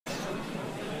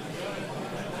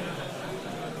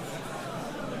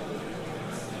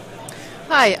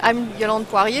Hi, I'm Yolande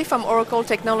Poirier from Oracle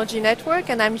Technology Network,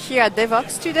 and I'm here at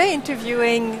DevOps today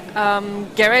interviewing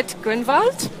Gerrit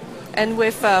Grunwald, and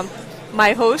with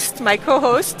my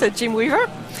co-host, Jim Weaver.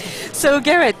 So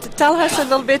Gerrit, tell us a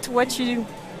little bit what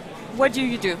do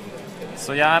you do?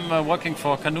 So yeah, I'm working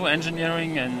for Canoe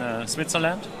Engineering in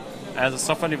Switzerland as a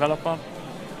software developer.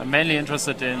 I'm mainly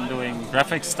interested in doing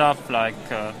graphic stuff like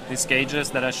these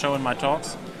gauges that I show in my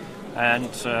talks. And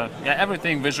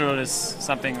everything visual is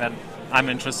something that I'm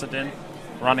interested in,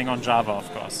 running on Java, of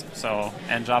course,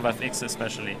 and JavaFX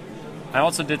especially. I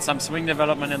also did some Swing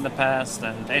development in the past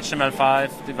and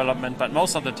HTML5 development, but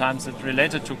most of the times it's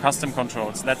related to custom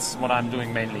controls. That's what I'm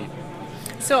doing mainly.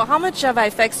 So how much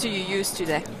JavaFX do you use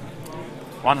today?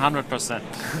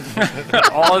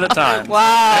 100%. All the time.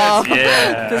 Wow.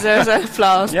 Yeah. Deserves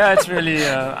applause. Yeah, it's really,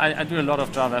 I do a lot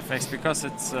of JavaFX because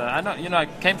it's, I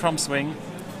came from Swing.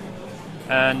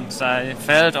 And I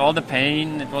felt all the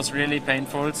pain. It was really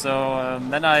painful. So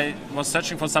then I was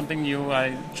searching for something new.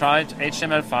 I tried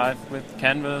HTML5 with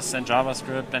Canvas and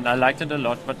JavaScript, and I liked it a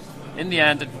lot. But in the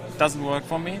end, it doesn't work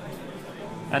for me.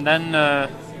 And then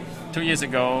 2 years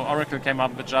ago, Oracle came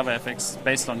up with JavaFX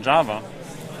based on Java.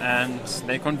 And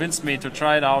they convinced me to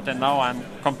try it out, and now I'm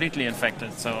completely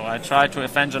infected. So I try to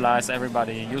evangelize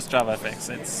everybody, use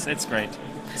JavaFX. It's great.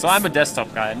 So I'm a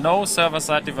desktop guy. No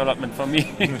server-side development for me.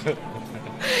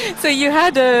 So you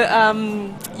had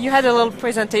a little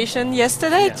presentation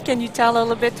yesterday. Yeah. Can you tell a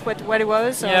little bit what it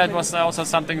was? Yeah, it was also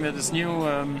something that is new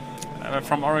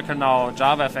from Oracle now,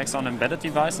 JavaFX on embedded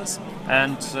devices,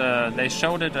 and they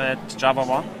showed it at Java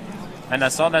 1, and I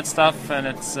saw that stuff, and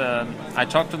I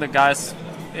talked to the guys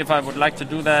if I would like to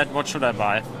do that, what should I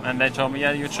buy? And they told me,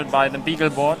 yeah, you should buy the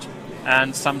Beagle board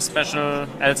and some special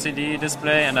LCD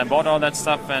display, and I bought all that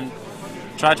stuff and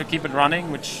tried to keep it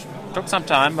running, which took some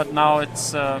time, but now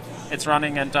it's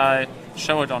running, and I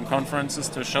show it on conferences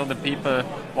to show the people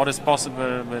what is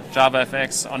possible with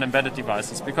JavaFX on embedded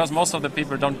devices, because most of the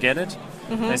people don't get it.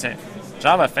 Mm-hmm. They say,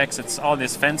 JavaFX, it's all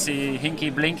this fancy,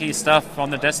 hinky-blinky stuff on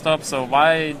the desktop, so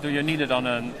why do you need it on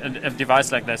a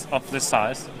device like this, of this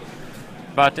size?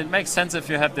 But it makes sense if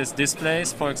you have these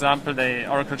displays. For example,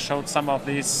 Oracle showed some of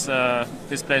these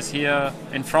displays here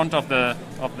in front of the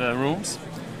rooms,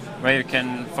 where you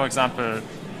can, for example,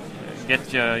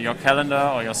 get your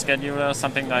calendar or your scheduler,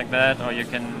 something like that, or you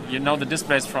can, the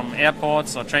displays from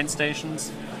airports or train stations.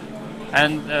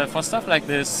 And for stuff like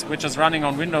this, which is running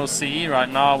on Windows CE right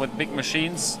now with big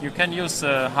machines, you can use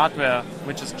hardware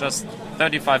which is just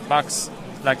 $35,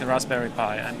 like the Raspberry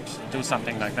Pi, and do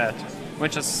something like that,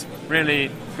 which is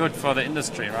really good for the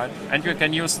industry, right? And you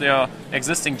can use their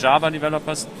existing Java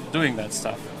developers doing that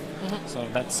stuff. Mm-hmm. So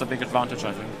that's a big advantage,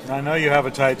 I think. I know you have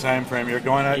a tight time frame. You're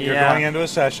going into a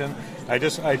session. I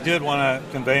did want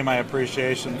to convey my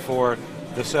appreciation for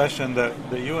the session that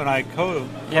you and I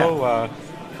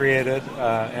created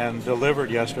and delivered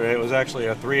yesterday. It was actually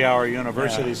a 3-hour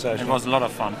university session. It was a lot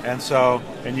of fun.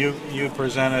 And you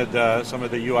presented some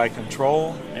of the UI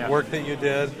control work that you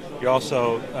did. You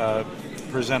also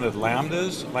presented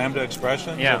Lambda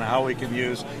expressions, and how we can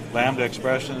use Lambda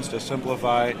expressions to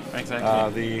simplify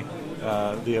the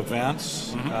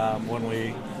events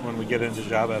when we get into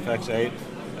JavaFX 8,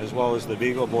 as well as the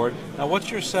Beagle board. Now, what's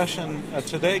your session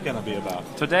today going to be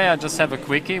about? Today I just have a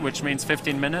quickie, which means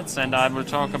 15 minutes, and I will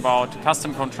talk about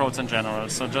custom controls in general.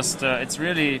 So just it's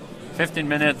really 15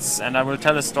 minutes, and I will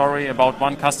tell a story about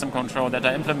one custom control that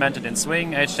I implemented in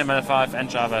Swing, HTML5, and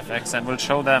JavaFX, and will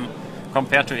show them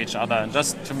compared to each other, and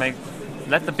just to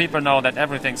let the people know that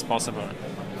everything's possible.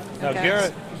 Now,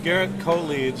 Gerrit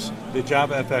co-leads the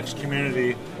JavaFX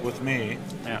community with me,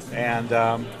 and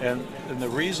the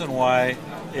reason why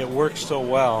it works so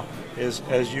well is,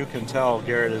 as you can tell,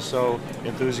 Gerrit is so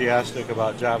enthusiastic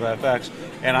about JavaFX,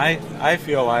 and I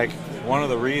feel like one of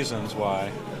the reasons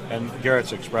why, and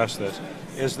Gerrit's expressed this,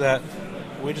 is that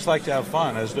we just like to have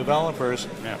fun. As developers,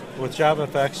 with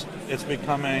JavaFX, it's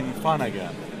becoming fun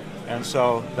again. And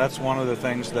so that's one of the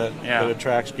things that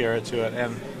attracts Gerrit to it,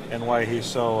 and why he's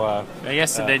so...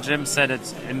 yesterday Jim said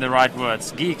it in the right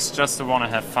words. Geeks just want to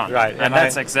have fun. Right. And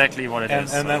that's exactly what it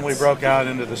is. And then we broke out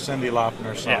into the Cyndi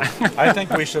Lauper song. Yeah. I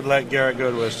think we should let Gerrit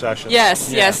go to his session.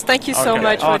 Yes. Thank you so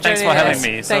much for joining us. Thanks for having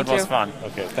me. So it was fun.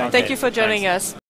 Okay, thank you for joining us.